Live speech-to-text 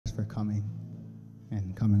for coming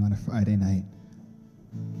and coming on a Friday night.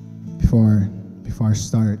 Before I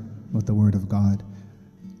start with the Word of God,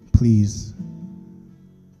 please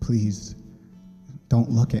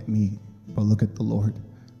don't look at me, but look at the Lord.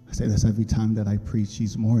 I say this every time that I preach.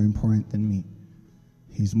 He's more important than me.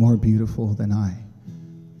 He's more beautiful than I.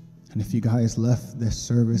 And if you guys left this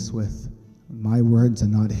service with my words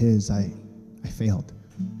and not his, I failed.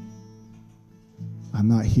 I'm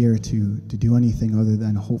not here to do anything other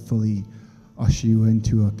than hopefully usher you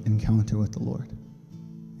into an encounter with the Lord.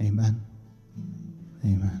 Amen.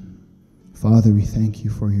 Amen. Father, we thank you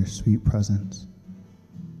for your sweet presence.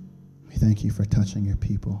 We thank you for touching your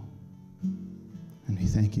people. And we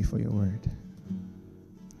thank you for your word.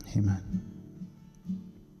 Amen.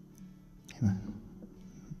 Amen.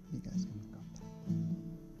 You guys can go.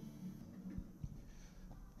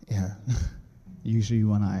 Yeah. Usually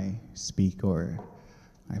when I speak or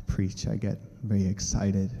I preach, I get very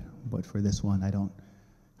excited. But for this one, I don't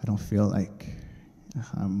feel like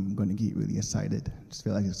I'm going to get really excited. I just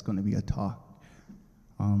feel like it's going to be a talk.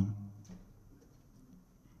 I'm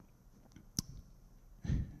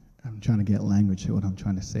trying to get language to what I'm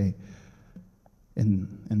trying to say. In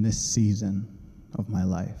this season of my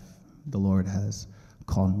life, the Lord has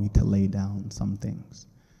called me to lay down some things.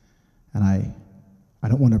 And I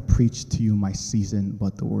don't want to preach to you my season,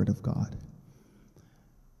 but the Word of God.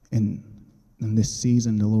 In this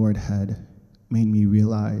season, the Lord had made me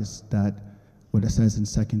realize that what it says in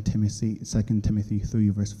 2 Timothy 3,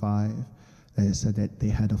 verse 5, that it said that they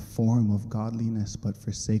had a form of godliness, but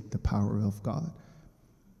forsake the power of God.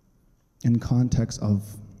 In context of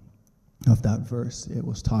that verse, it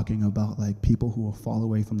was talking about like people who will fall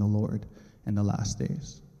away from the Lord in the last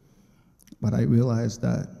days. But I realized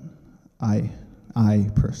that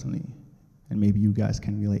I personally, and maybe you guys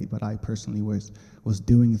can relate, but I personally was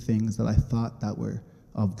doing things that I thought that were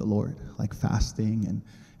of the Lord, like fasting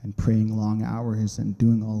and praying long hours and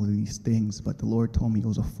doing all of these things. But the Lord told me it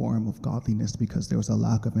was a form of godliness because there was a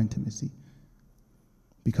lack of intimacy.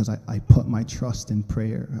 Because I put my trust in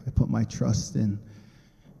prayer. I put my trust in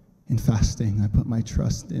fasting. I put my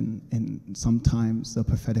trust in sometimes the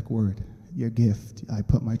prophetic word, your gift. I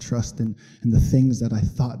put my trust in the things that I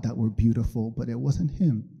thought that were beautiful, but it wasn't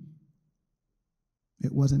him.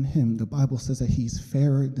 It wasn't him. The Bible says that he's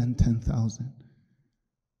fairer than 10,000.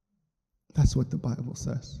 That's what the Bible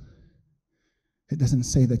says. It doesn't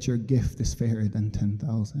say that your gift is fairer than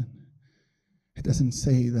 10,000. It doesn't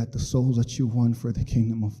say that the souls that you won for the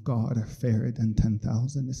kingdom of God are fairer than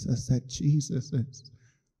 10,000. It says that Jesus is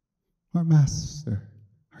our Master,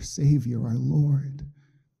 our Savior, our Lord.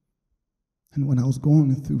 And when I was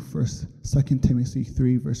going through 2 Timothy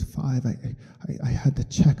 3, verse 5, I had to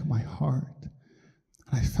check my heart.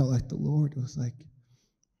 And I felt like the Lord was like,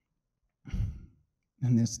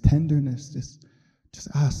 and this tenderness just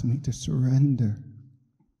asked me to surrender.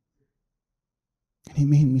 And he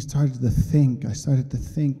made me start to think. I started to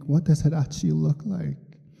think, what does it actually look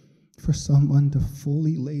like for someone to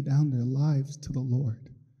fully lay down their lives to the Lord?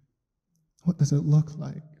 What does it look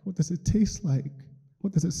like? What does it taste like?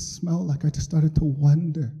 What does it smell like? I just started to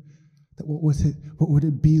wonder that what would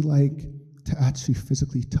it be like to actually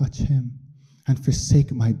physically touch him and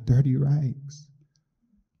forsake my dirty rags?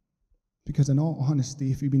 Because in all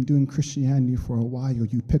honesty, if you've been doing Christianity for a while,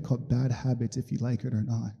 you pick up bad habits if you like it or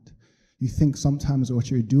not. You think sometimes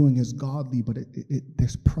what you're doing is godly, but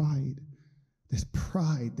there's pride. There's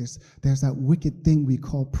pride. There's that wicked thing we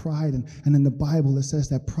call pride. And in the Bible, it says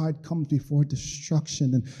that pride comes before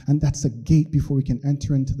destruction, and that's a gate before we can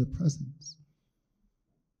enter into the presence.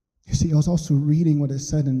 You see, I was also reading what it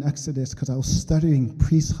said in Exodus because I was studying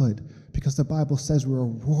priesthood, because the Bible says we're a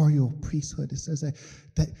royal priesthood. It says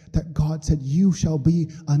that God said, you shall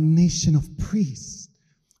be a nation of priests.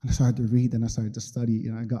 And I started to read, and I started to study,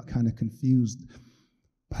 and I got kind of confused.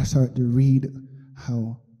 But I started to read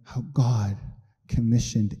how God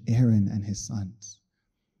commissioned Aaron and his sons.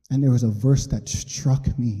 And there was a verse that struck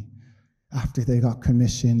me after they got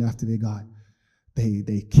commissioned, after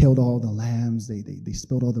they killed all the lambs, they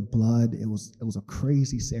spilled all the blood. It was a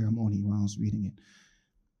crazy ceremony when I was reading it.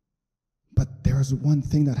 But there was one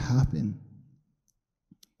thing that happened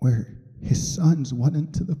where his sons went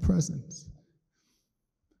into the presence.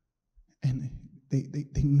 And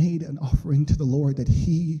they made an offering to the Lord that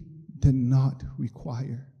he did not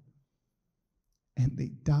require. And they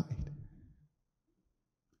died.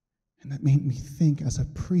 And that made me think, as a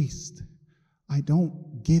priest, I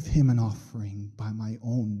don't give him an offering by my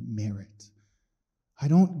own merit. I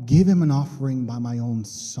don't give him an offering by my own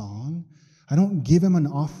song. I don't give him an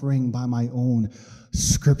offering by my own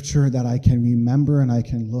scripture that I can remember and I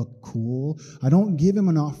can look cool. I don't give him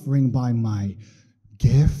an offering by my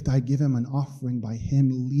gift. I give him an offering by him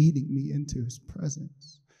leading me into his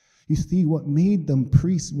presence. You see, what made them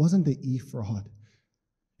priests wasn't the ephod.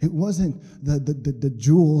 It wasn't the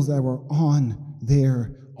jewels that were on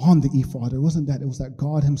the ephod. It wasn't that. It was that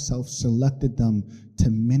God himself selected them to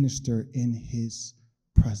minister in his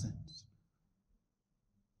presence.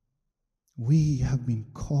 We have been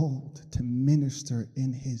called to minister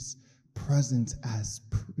in his presence as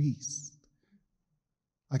priests.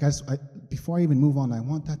 Like before I even move on, I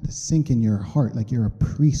want that to sink in your heart. Like you're a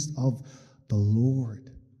priest of the Lord.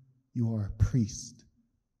 You are a priest.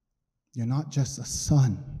 You're not just a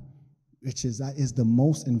son, that is the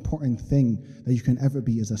most important thing that you can ever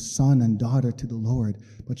be, is a son and daughter to the Lord.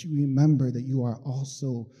 But you remember that you are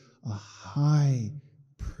also a high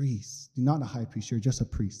priest. You're not a high priest, you're just a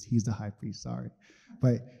priest. He's the high priest, sorry.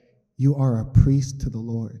 But you are a priest to the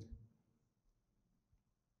Lord.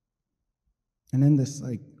 And in this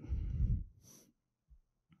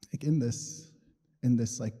in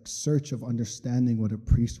this search of understanding what a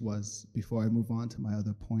priest was, before I move on to my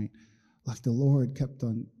other point, like the Lord kept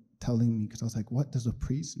on telling me, because I was like, what does a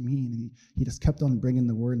priest mean? And he just kept on bringing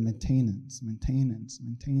the word maintenance. And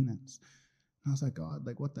I was like, God,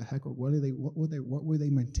 like what the heck? What were they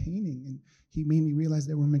maintaining? And he made me realize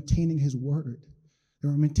they were maintaining his word. They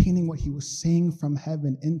were maintaining what he was saying from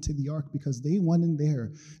heaven into the ark, because they went in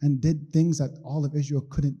there and did things that all of Israel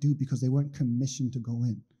couldn't do because they weren't commissioned to go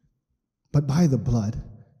in. But by the blood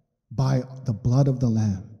of the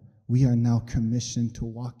Lamb, we are now commissioned to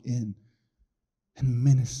walk in and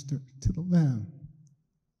minister to the Lamb.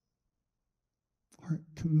 We're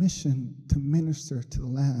commissioned to minister to the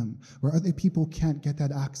Lamb, where other people can't get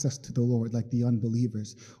that access to the Lord, like the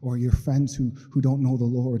unbelievers, or your friends who don't know the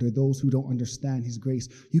Lord, or those who don't understand his grace.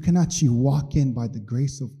 You can actually walk in by the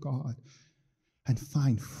grace of God and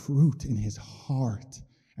find fruit in his heart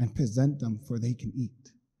and present them for they can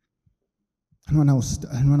eat. And when I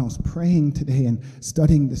was praying today and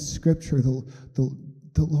studying the scripture, the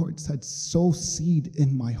Lord said, sow seed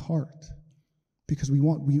in my heart. Because we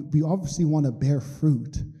obviously want to bear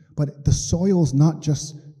fruit, but the soil is not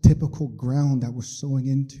just typical ground that we're sowing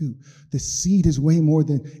into. The seed is way more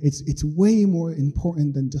than, it's way more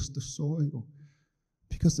important than just the soil.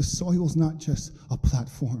 Because the soil is not just a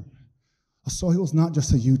platform. A soil is not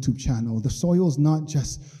just a YouTube channel. The soil is not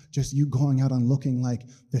just you going out and looking like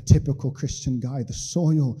the typical Christian guy. The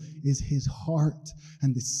soil is his heart,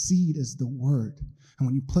 and the seed is the word. And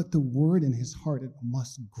when you put the word in his heart, it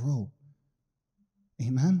must grow.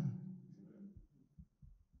 Amen?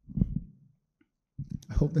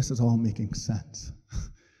 I hope this is all making sense.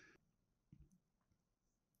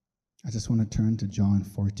 I just want to turn to John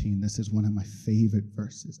 14. This is one of my favorite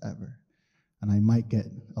verses ever. And I might get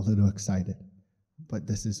a little excited, but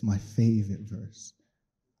this is my favorite verse.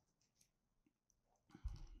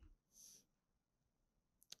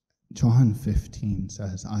 John 15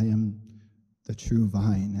 says, I am the true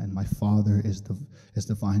vine, and my Father is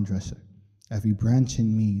the vine dresser. Every branch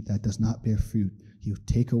in me that does not bear fruit, he will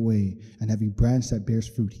take away, and every branch that bears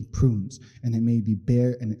fruit, he prunes, and it may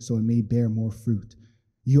bear more fruit.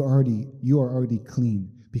 You are already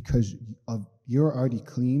clean because of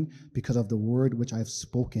the word which I have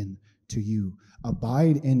spoken to you.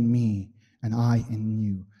 Abide in me, and I in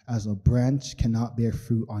you. As a branch cannot bear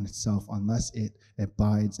fruit on itself unless it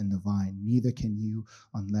abides in the vine, neither can you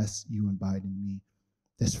unless you abide in me.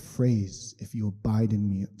 This phrase, if you abide in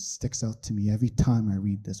me, it sticks out to me every time I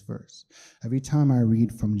read this verse. Every time I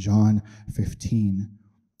read from John 15,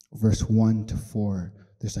 verse 1 to 4,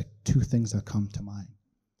 there's like two things that come to mind.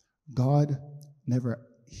 God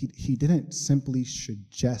he didn't simply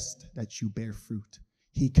suggest that you bear fruit.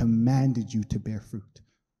 He commanded you to bear fruit.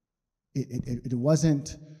 It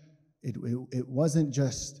wasn't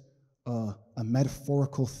just a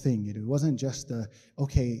metaphorical thing. It wasn't just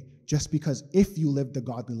just because if you live the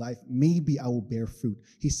godly life, maybe I will bear fruit.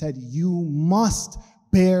 He said, you must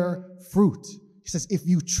bear fruit. He says, if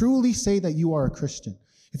you truly say that you are a Christian,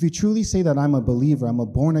 if you truly say that I'm a believer, I'm a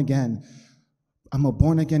born again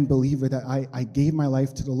believer, that I gave my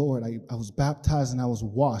life to the Lord, I was baptized and I was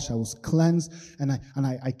washed, I was cleansed, and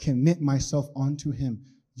I commit myself unto him,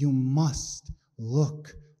 you must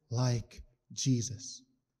look like Jesus.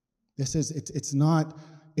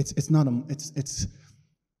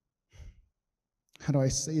 How do I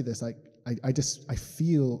say this? I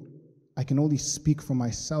feel I can only speak for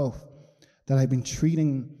myself that I've been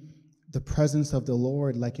treating the presence of the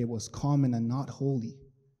Lord like it was common and not holy.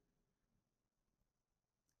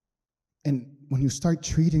 And when you start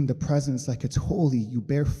treating the presence like it's holy, you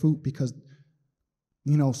bear fruit because,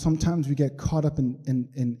 sometimes we get caught up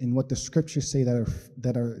in what the scriptures say that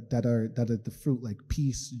are the fruit, like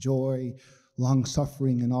peace, joy, long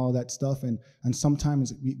suffering, and all that stuff. And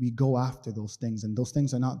sometimes we go after those things, and those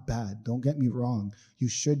things are not bad. Don't get me wrong. You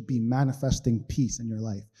should be manifesting peace in your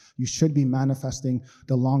life. You should be manifesting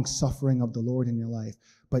the long suffering of the Lord in your life.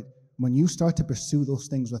 But when you start to pursue those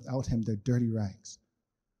things without him, they're dirty rags.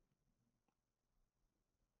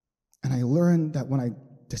 And I learned that when I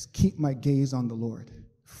just keep my gaze on the Lord,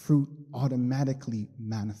 fruit automatically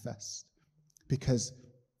manifests. Because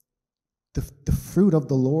the fruit of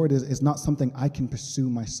the Lord is not something I can pursue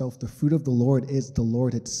myself. The fruit of the Lord is the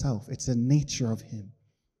Lord itself. It's the nature of him.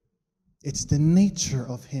 It's the nature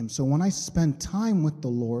of him. So when I spend time with the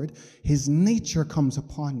Lord, his nature comes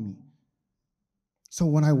upon me. So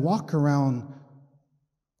when I walk around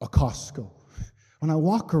a Costco, when I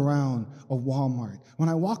walk around a Walmart, when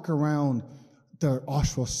I walk around the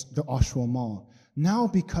Oshawa Mall, now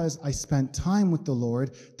because I spent time with the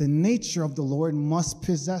Lord, the nature of the Lord must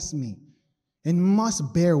possess me and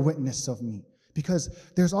must bear witness of me. Because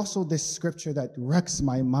there's also this scripture that wrecks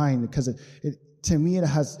my mind, because to me it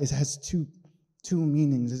has two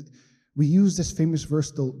meanings. We use this famous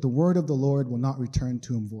verse, the word of the Lord will not return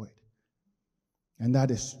to him void. And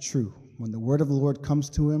that is true. When the word of the Lord comes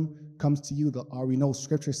to you, we know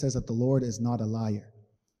scripture says that the Lord is not a liar.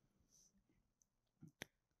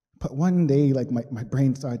 But one day, like my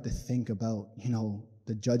brain started to think about,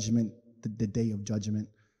 the judgment, the day of judgment,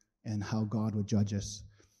 and how God would judge us.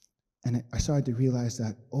 And I started to realize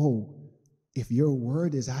that, if your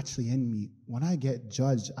word is actually in me, when I get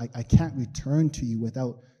judged, I can't return to you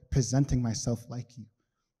without presenting myself like you,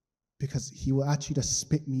 because he will actually just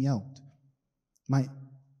spit me out.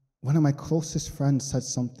 One of my closest friends said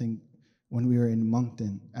something when we were in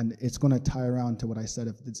Moncton, and it's going to tie around to what I said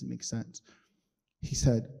if it doesn't make sense. He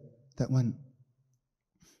said that when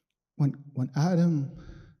Adam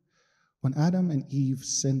and Eve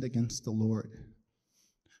sinned against the Lord,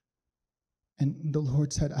 and the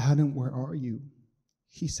Lord said, Adam, where are you?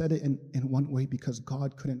 He said it in one way because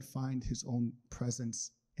God couldn't find his own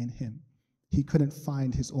presence in him. He couldn't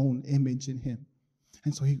find his own image in him.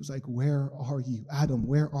 And so he was like, where are you? Adam,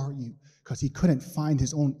 where are you? Because he couldn't find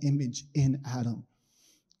his own image in Adam.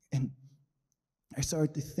 And I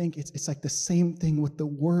started to think it's like the same thing with the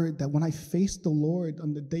word, that when I face the Lord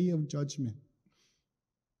on the day of judgment,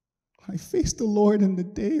 when I face the Lord in the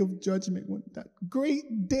day of judgment, when that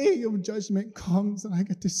great day of judgment comes and I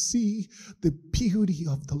get to see the beauty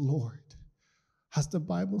of the Lord, as the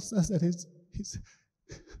Bible says that his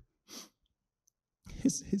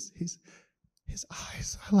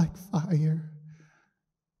eyes are like fire,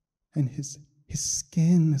 and his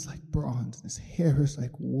skin is like bronze, and his hair is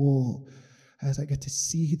like wool. As I get to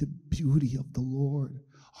see the beauty of the Lord,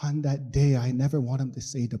 on that day, I never want him to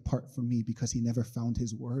say, depart from me, because he never found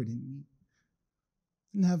his word in me.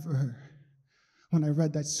 Never. When I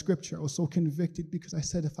read that scripture, I was so convicted, because I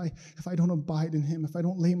said, if I don't abide in him, if I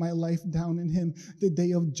don't lay my life down in him, the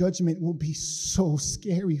day of judgment will be so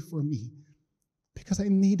scary for me, because I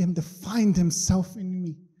need him to find himself in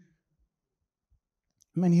me.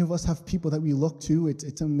 Many of us have people that we look to.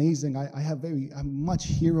 It's amazing. I have much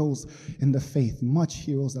heroes in the faith, much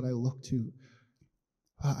heroes that I look to.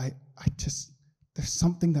 There's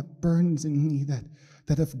something that burns in me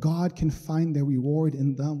that if God can find their reward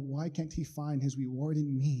in them, why can't he find his reward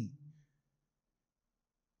in me?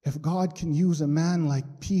 If God can use a man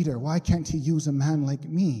like Peter, why can't he use a man like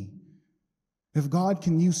me? If God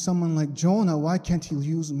can use someone like Jonah, why can't he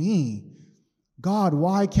use me? God,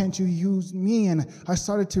 why can't you use me? And I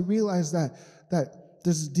started to realize that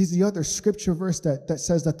there's the other scripture verse that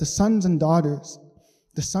says that the sons and daughters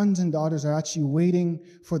are actually waiting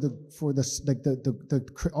for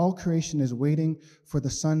all creation is waiting for the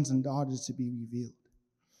sons and daughters to be revealed.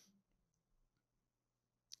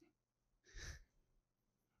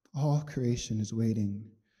 All creation is waiting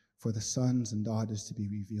for the sons and daughters to be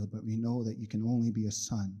revealed, but we know that you can only be a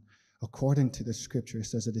son. According to the scripture, it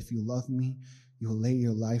says that if you love me, you'll lay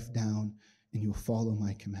your life down and you'll follow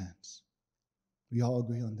my commands. We all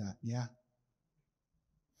agree on that, yeah?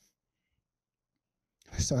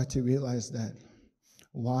 I started to realize that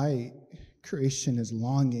why creation is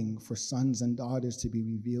longing for sons and daughters to be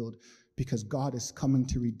revealed, because God is coming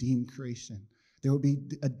to redeem creation. There will be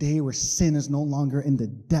a day where sin is no longer in the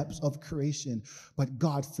depths of creation, but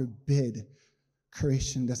God forbid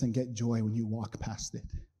creation doesn't get joy when you walk past it.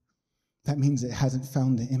 That means it hasn't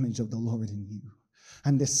found the image of the Lord in you.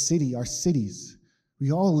 And this city, our cities,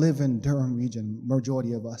 We all live in Durham region.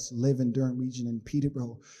 Majority of us live in Durham region in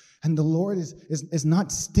Peterborough. And the Lord is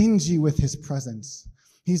not stingy with his presence.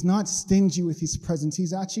 He's not stingy with his presence.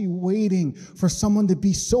 He's actually waiting for someone to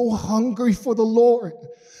be so hungry for the Lord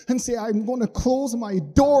and say, I'm going to close my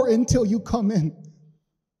door until you come in.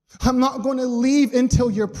 I'm not going to leave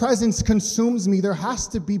until your presence consumes me. There has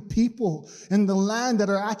to be people in the land that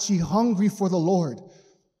are actually hungry for the Lord.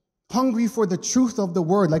 Hungry for the truth of the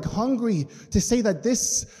word, like hungry to say that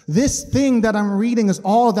this thing that I'm reading is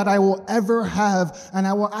all that I will ever have, and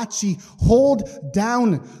I will actually hold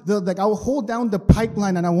down I will hold down the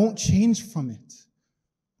pipeline and I won't change from it.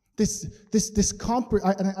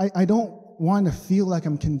 I don't want to feel like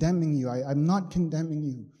I'm condemning you. I'm not condemning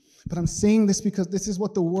you, but I'm saying this because this is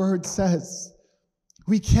what the word says.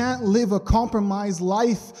 We can't live a compromised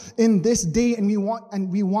life in this day and we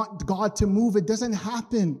want God to move. It doesn't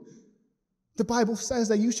happen. The Bible says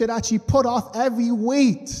that you should actually put off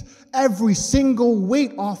every single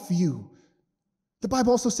weight off you. The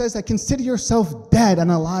Bible also says that consider yourself dead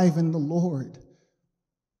and alive in the Lord.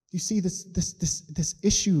 You see, this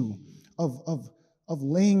issue of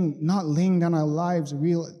not laying down our lives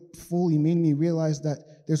fully made me realize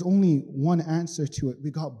that there's only one answer to it.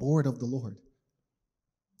 We got bored of the Lord.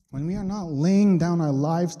 When we are not laying down our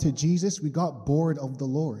lives to Jesus, we got bored of the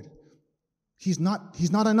Lord. He's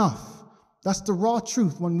not enough. That's the raw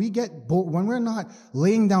truth. When we get bored, when we're not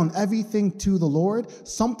laying down everything to the Lord,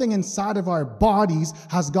 something inside of our bodies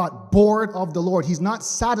has got bored of the Lord. He's not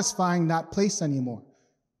satisfying that place anymore.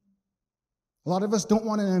 A lot of us don't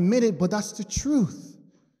want to admit it, but that's the truth.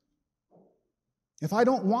 If I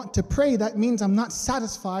don't want to pray, that means I'm not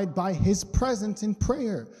satisfied by his presence in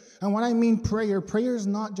prayer. And when I mean prayer is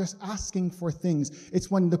not just asking for things. It's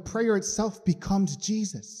when the prayer itself becomes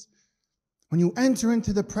Jesus. When you enter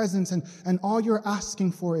into the presence and all you're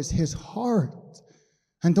asking for is his heart.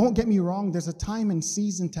 And don't get me wrong, there's a time and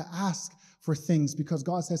season to ask for things because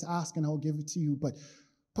God says, ask and I'll give it to you. But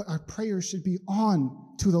our prayers should be on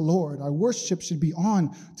to the Lord. Our worship should be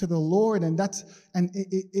on to the Lord. And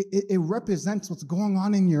it represents what's going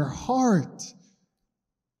on in your heart.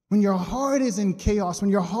 When your heart is in chaos,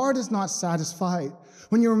 when your heart is not satisfied,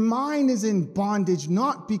 when your mind is in bondage,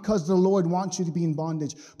 not because the Lord wants you to be in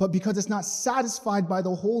bondage, but because it's not satisfied by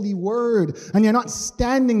the holy word and you're not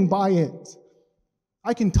standing by it.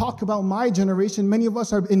 I can talk about my generation. Many of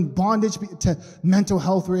us are in bondage to mental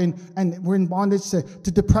health. We're in bondage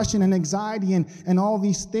to depression and anxiety and all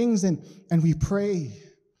these things. And we pray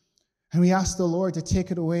and we ask the Lord to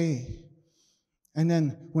take it away. And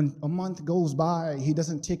then when a month goes by, he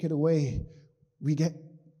doesn't take it away. We get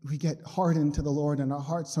hardened to the Lord and our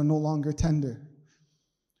hearts are no longer tender.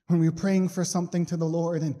 When we're praying for something to the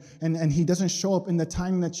Lord and he doesn't show up in the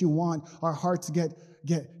time that you want, our hearts get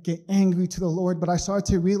angry to the Lord. But I started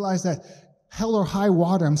to realize that hell or high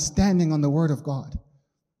water, I'm standing on the word of God.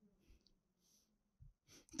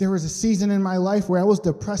 There was a season in my life where I was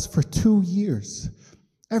depressed for 2 years.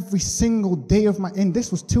 Every single day and this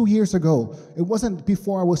was 2 years ago. It wasn't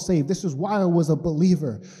before I was saved. This was while I was a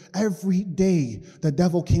believer. Every day, the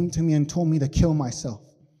devil came to me and told me to kill myself.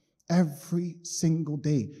 Every single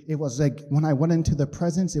day. It was like, when I went into the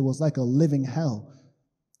presence, it was like a living hell.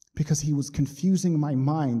 Because he was confusing my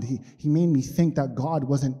mind. He made me think that God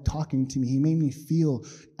wasn't talking to me. He made me feel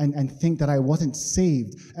and think that I wasn't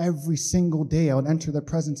saved. Every single day, I would enter the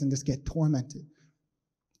presence and just get tormented.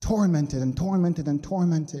 Tormented and tormented and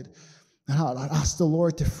tormented. And I asked the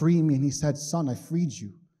Lord to free me, and he said, son, I freed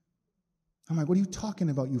you. I'm like, what are you talking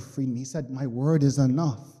about, you freed me? He said, my word is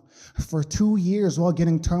enough. For 2 years while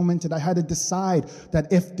getting tormented, I had to decide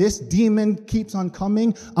that if this demon keeps on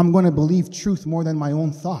coming, I'm going to believe truth more than my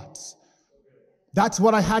own thoughts. That's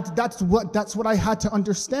what I had to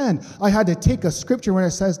understand. I had to take a scripture when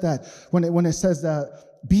it says that, when it says that,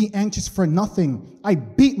 be anxious for nothing. I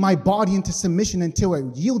beat my body into submission until I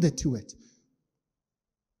yielded to it.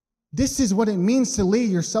 This is what it means to lay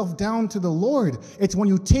yourself down to the Lord. It's when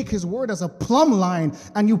you take his word as a plumb line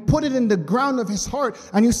and you put it in the ground of his heart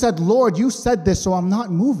and you said, Lord, you said this, so I'm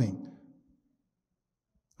not moving.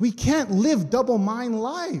 We can't live double-minded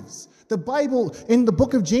lives. The Bible in the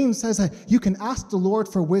book of James says that you can ask the Lord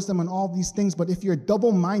for wisdom and all these things, but if you're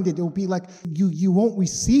double-minded, it will be like you won't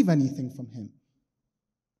receive anything from him.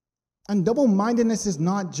 And double-mindedness is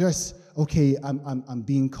not just, okay, I'm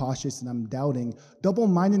being cautious and I'm doubting.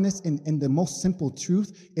 Double-mindedness in the most simple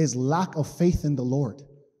truth is lack of faith in the Lord.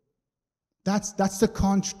 That's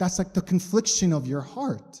like the confliction of your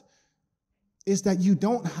heart. Is that you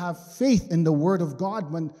don't have faith in the word of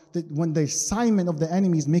God when the assignment of the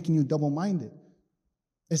enemy is making you double-minded.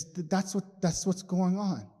 That's what's going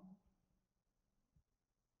on.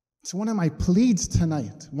 It's one of my pleads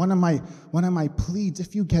tonight. One of my pleads.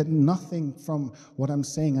 If you get nothing from what I'm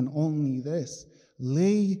saying and only this,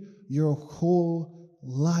 lay your whole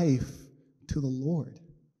life to the Lord.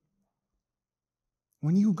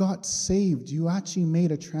 When you got saved, you actually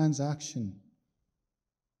made a transaction.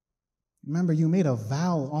 Remember, you made a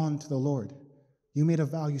vow onto the Lord. You made a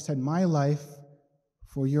vow. You said, my life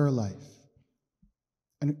for your life.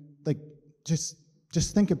 And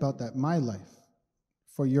just think about that. My life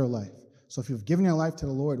for your life. So if you've given your life to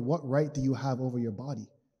the Lord, what right do you have over your body?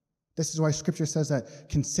 This is why Scripture says that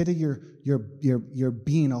consider your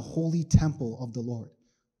being a holy temple of the Lord.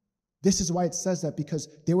 This is why it says that, because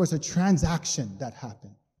there was a transaction that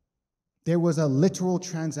happened. There was a literal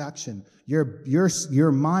transaction.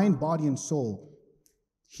 Your mind, body, and soul,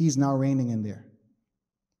 he's now reigning in there.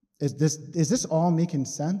 Is this all making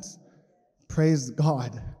sense? Praise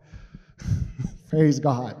God. Praise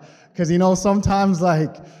God. Because sometimes I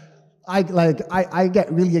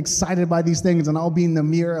get really excited by these things, and I'll be in the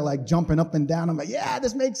mirror jumping up and down. I'm like, yeah,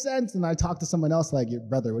 this makes sense. And I talk to someone else like, your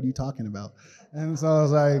brother, what are you talking about? And so I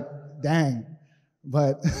was like, dang.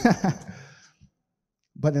 But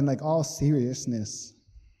but in all seriousness,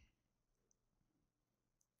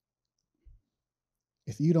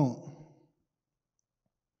 if you don't,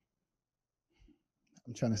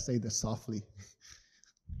 I'm trying to say this softly.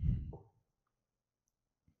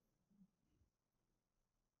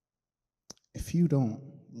 If you don't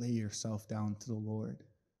lay yourself down to the Lord,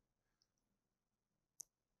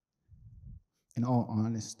 in all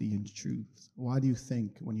honesty and truth, why do you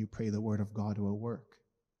think when you pray the word of God it will work?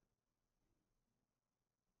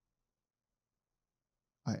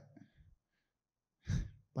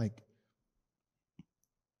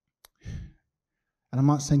 And I'm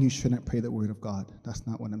not saying you shouldn't pray the word of God. That's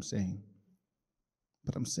not what I'm saying.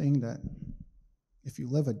 But I'm saying that if you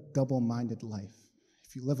live a double-minded life,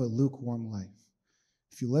 if you live a lukewarm life,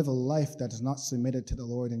 if you live a life that is not submitted to the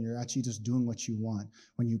Lord and you're actually just doing what you want,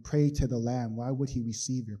 when you pray to the Lamb, why would he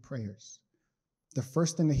receive your prayers? The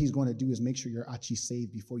first thing that he's going to do is make sure you're actually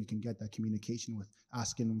saved before you can get that communication with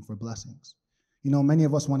asking him for blessings. Many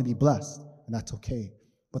of us want to be blessed, and that's okay.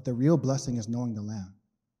 But the real blessing is knowing the Lamb.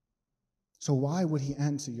 So why would he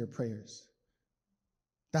answer your prayers?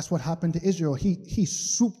 That's what happened to Israel. He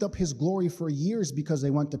souped up his glory for years because they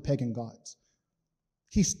went to pagan gods.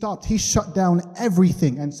 He shut down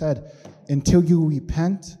everything and said, until you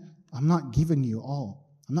repent, I'm not giving you all.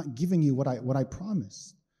 I'm not giving you what I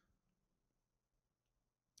promised.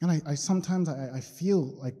 And I sometimes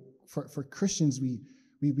feel like for Christians,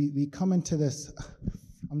 we come into this,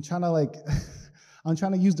 I'm trying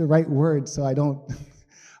to use the right word so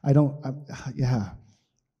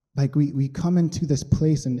we come into this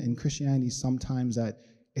place in Christianity sometimes that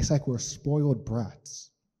it's like we're spoiled brats.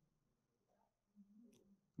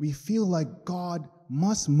 We feel like God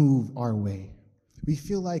must move our way. We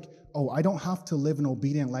feel like, I don't have to live an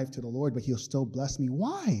obedient life to the Lord, but he'll still bless me.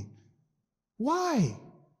 Why? Why?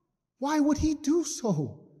 Why would he do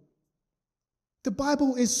so? The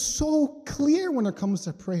Bible is so clear when it comes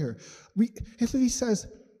to prayer. He says,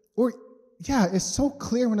 it's so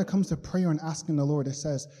clear when it comes to prayer and asking the Lord. It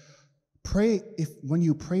says, when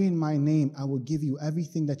you pray in my name, I will give you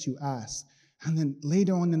everything that you ask. And then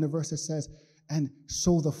later on in the verse it says, and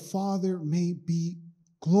so the Father may be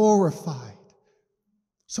glorified.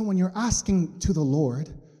 So when you're asking to the Lord,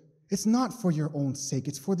 it's not for your own sake.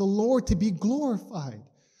 It's for the Lord to be glorified.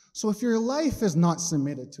 So if your life is not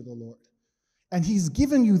submitted to the Lord, and he's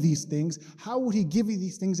given you these things, how would he give you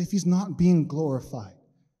these things if he's not being glorified?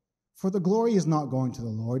 For the glory is not going to the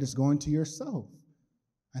Lord, it's going to yourself.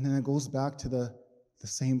 And then it goes back to the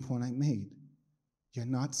same point I made. You're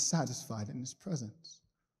not satisfied in his presence.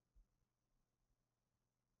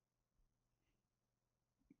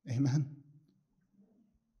 Amen?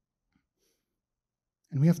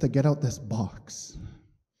 And we have to get out this box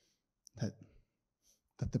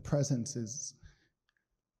that the presence is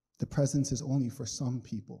only for some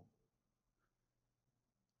people.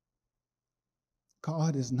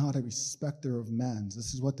 God is not a respecter of man.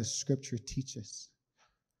 This is what the scripture teaches.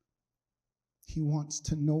 He wants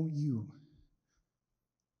to know you.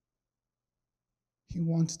 He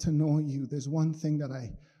wants to know you. There's one thing that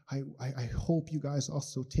I hope you guys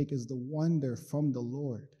also take as the wonder from the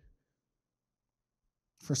Lord.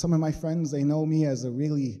 For some of my friends, they know me as a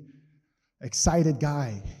really excited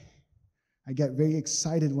guy. I get very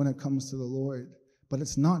excited when it comes to the Lord, but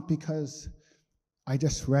it's not because I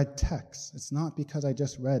just read text. It's not because I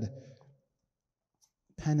just read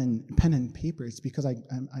pen and paper. It's because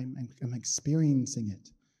I'm experiencing it.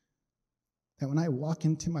 That when I walk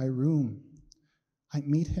into my room, I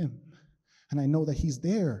meet him. and I know that he's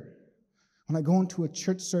there. When I go into a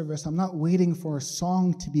church service, I'm not waiting for a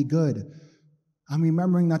song to be good. I'm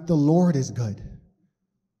remembering that the Lord is good.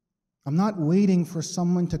 I'm not waiting for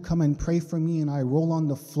someone to come and pray for me and I roll on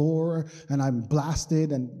the floor and I'm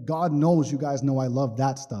blasted, and God knows, you guys know I love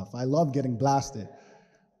that stuff. I love getting blasted.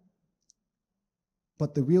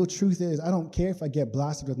 But the real truth is, I don't care if I get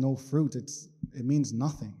blasted with no fruit. It means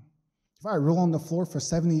nothing. If I roll on the floor for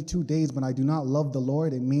 72 days but I do not love the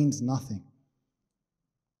Lord, it means nothing.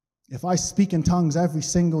 If I speak in tongues every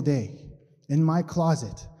single day in my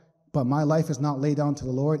closet, but my life is not laid down to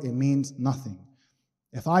the Lord, it means nothing.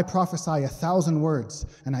 If I prophesy 1,000 words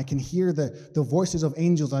and I can hear the voices of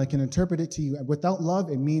angels and I can interpret it to you, without love,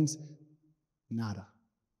 it means nada.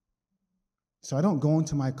 So I don't go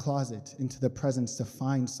into my closet, into the presence to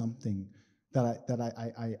find something that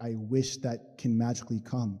I wish that can magically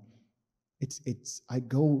come. I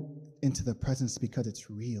go into the presence because it's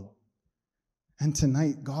real. And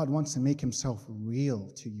tonight, God wants to make himself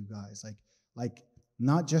real to you guys. Like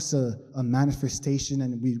not just a manifestation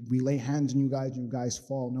and we lay hands on you guys and you guys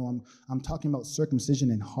fall. No, I'm talking about circumcision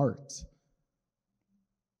in heart.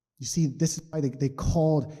 You see, this is why they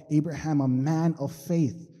called Abraham a man of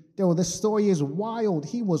faith. Yo, this story is wild.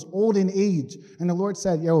 He was old in age. And the Lord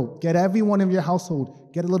said, yo, get everyone in your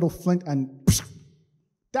household, get a little flint, and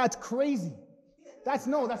that's crazy. That's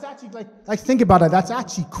actually like think about it. That's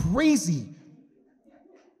actually crazy.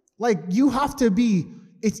 Like, you have to be,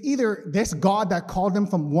 it's either this God that called him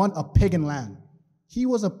from a pagan land. He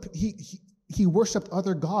worshiped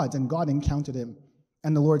other gods, and God encountered him.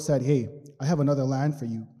 And the Lord said, hey, I have another land for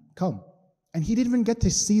you. Come. And he didn't even get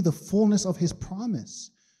to see the fullness of his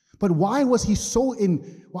promise. But why was he so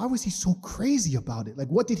crazy about it? Like,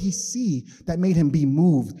 what did he see that made him be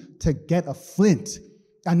moved to get a flint?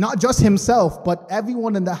 And not just himself, but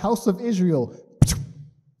everyone in the house of Israel.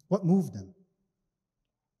 What moved him?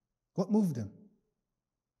 What moved him?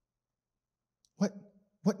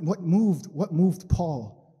 What moved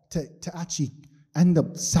Paul to actually end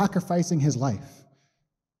up sacrificing his life?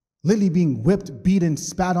 Literally being whipped, beaten,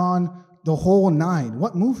 spat on, the whole nine.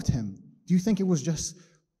 What moved him? Do you think it was just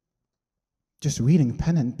reading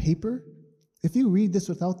pen and paper? If you read this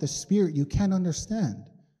without the Spirit, you can't understand.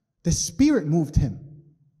 The Spirit moved him.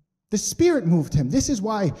 The Spirit moved him. This is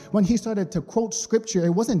why when he started to quote scripture, it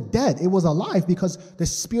wasn't dead, it was alive, because the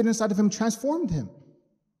Spirit inside of him transformed him.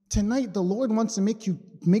 Tonight, the Lord wants to make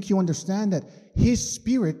you understand that his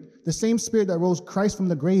Spirit, the same Spirit that rose Christ from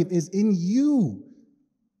the grave, is in you.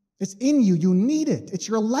 It's in you. You need it. It's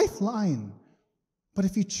your lifeline. But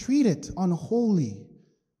if you treat it unholy,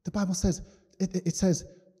 the Bible says, it says,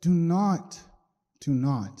 do not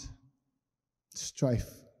strife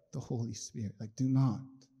the Holy Spirit. Like, do not.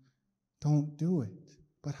 Don't do it.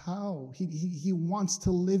 But how? He wants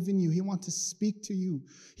to live in you. He wants to speak to you.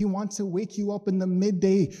 He wants to wake you up in the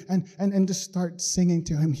midday and to start singing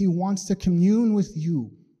to him. He wants to commune with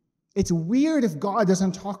you. It's weird if God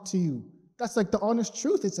doesn't talk to you. That's like the honest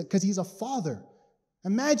truth. It's because he's a father.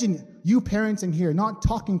 Imagine you parents in here not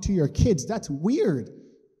talking to your kids. That's weird.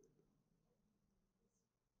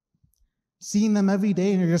 Seeing them every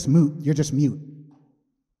day and you're just mute. You're just mute.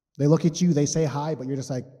 They look at you, they say hi, but you're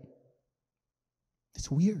just like, it's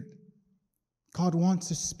weird. God wants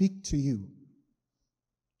to speak to you.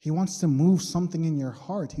 He wants to move something in your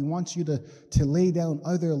heart. He wants you to lay down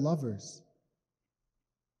other lovers.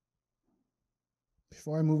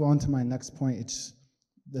 Before I move on to my next point,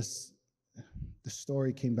 the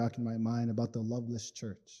story came back in my mind about the loveless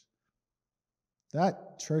church.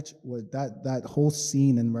 That church, that whole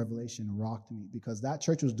scene in Revelation rocked me, because that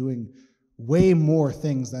church was doing way more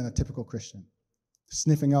things than a typical Christian.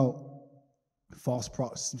 Sniffing out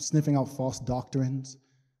false doctrines,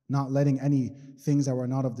 not letting any things that were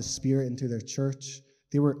not of the Spirit into their church.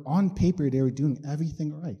 They were, on paper, they were doing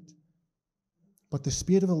everything right. But the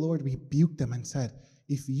Spirit of the Lord rebuked them and said,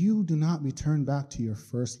 if you do not return back to your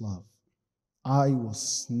first love, I will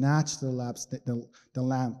snatch the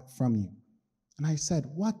lamp from you. And I said,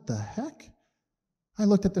 what the heck? I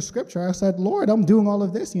looked at the scripture. I said, Lord, I'm doing all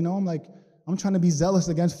of this. I'm trying to be zealous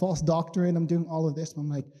against false doctrine. I'm doing all of this. But I'm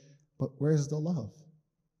like, but where's the love?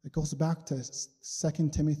 It goes back to 2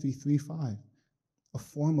 Timothy 3:5, a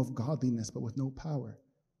form of godliness, but with no power.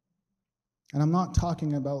 And I'm not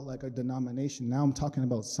talking about like a denomination. Now I'm talking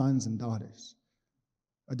about sons and daughters.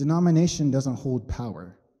 A denomination doesn't hold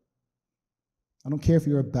power. I don't care if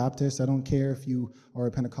you're a Baptist. I don't care if you are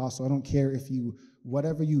a Pentecostal. I don't care if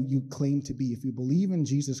whatever you claim to be. If you believe in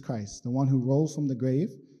Jesus Christ, the one who rose from the grave,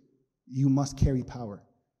 you must carry power.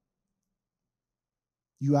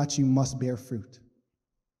 You actually must bear fruit.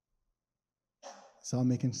 Is that all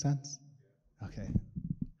making sense? Okay.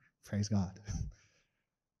 Praise God.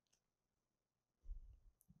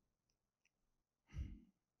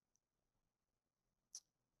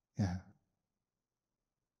 Yeah.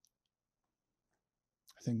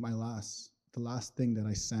 I think the last thing that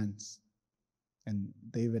I sensed, and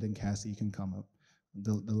David and Cassie, you can come up.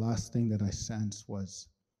 The last thing that I sensed was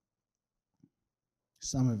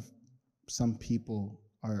some people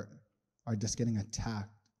are just getting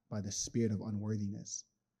attacked by the spirit of unworthiness.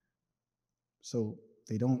 So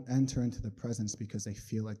they don't enter into the presence because they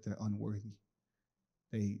feel like they're unworthy.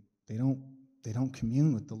 They don't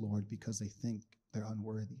commune with the Lord because they think they're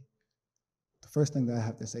unworthy. The first thing that I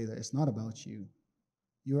have to say that it's not about you.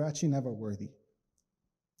 You were actually never worthy.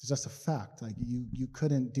 It's just a fact. Like you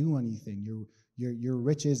couldn't do anything. Your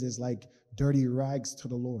riches is like dirty rags to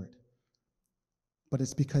the Lord. But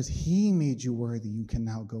it's because He made you worthy, you can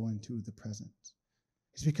now go into the presence.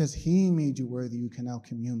 It's because He made you worthy, you can now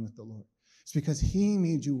commune with the Lord. It's because He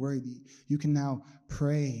made you worthy, you can now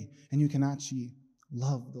pray and you can actually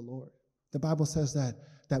love the Lord. The Bible says that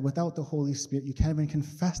without the Holy Spirit, you can't even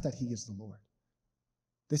confess that He is the Lord.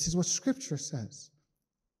 This is what Scripture says.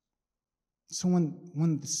 So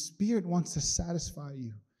when the Spirit wants to satisfy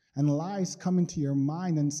you and lies come into your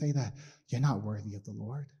mind and say that you're not worthy of the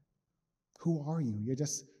Lord, who are you? You're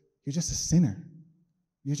just a sinner.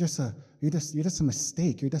 You're just a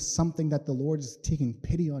mistake. You're just something that the Lord is taking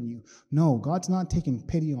pity on you. No, God's not taking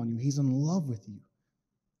pity on you. He's in love with you.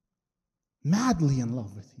 Madly in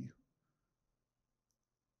love with you.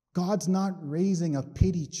 God's not raising a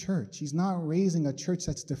pity church. He's not raising a church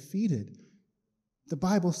that's defeated. The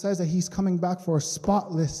Bible says that He's coming back for a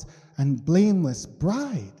spotless and blameless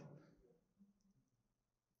bride.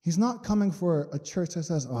 He's not coming for a church that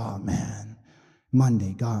says, oh man,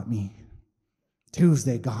 Monday got me.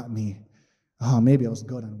 Tuesday got me. Oh, maybe I was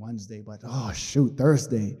good on Wednesday, but oh shoot,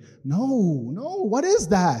 Thursday. No, what is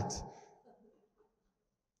that?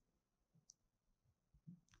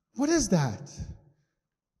 What is that?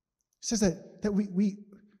 It says that we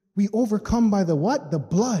overcome by the what? The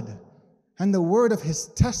blood and the word of His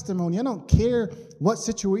testimony. I don't care what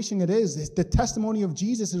situation it is. The testimony of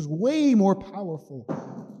Jesus is way more powerful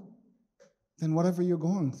than whatever you're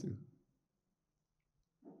going through.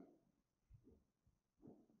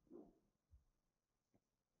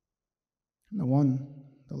 And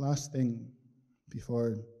the last thing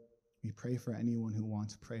before we pray for anyone who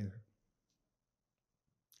wants prayer,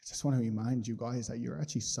 I just want to remind you guys that you're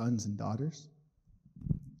actually sons and daughters.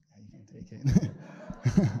 Yeah, you can take it.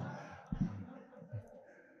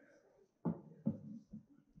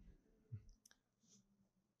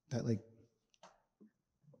 That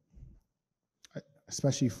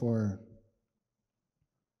especially I'm going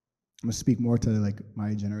to speak more to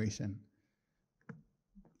my generation.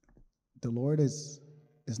 The Lord is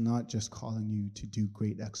not just calling you to do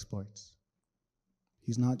great exploits.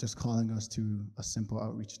 He's not just calling us to a simple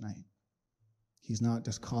outreach night. He's not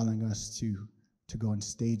just calling us to go on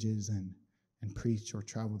stages and preach or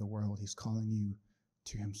travel the world. He's calling you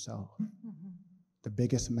to Himself. Mm-hmm. The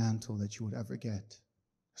biggest mantle that you would ever get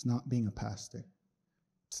is not being a pastor.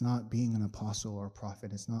 It's not being an apostle or a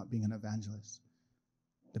prophet. It's not being an evangelist.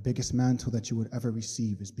 The biggest mantle that you would ever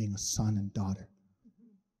receive is being a son and daughter.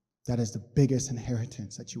 That is the biggest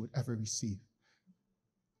inheritance that you would ever receive.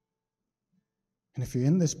 And if you're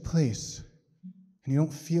in this place and you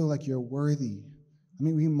don't feel like you're worthy,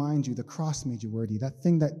 let me remind you, the cross made you worthy. That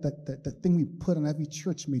thing that thing we put on every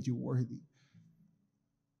church made you worthy.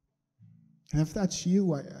 And if that's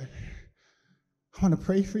you, I want to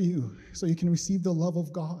pray for you so you can receive the love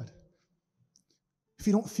of God. If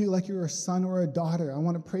you don't feel like you're a son or a daughter, I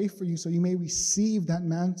want to pray for you so you may receive that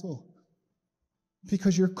mantle.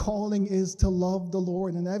 Because your calling is to love the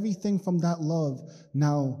Lord, and everything from that love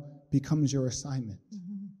now becomes your assignment.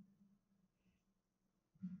 Mm-hmm.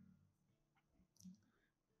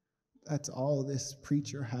 That's all this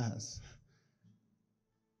preacher has.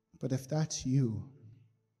 But if that's you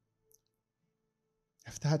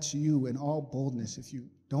in all boldness, if you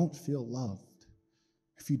don't feel loved,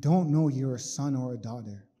 if you don't know you're a son or a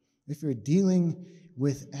daughter, if you're dealing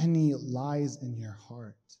with any lies in your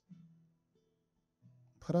heart,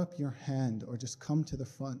 put up your hand or just come to the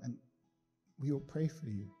front and we will pray for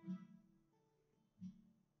you.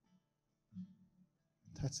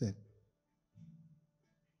 That's it.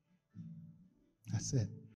 That's it.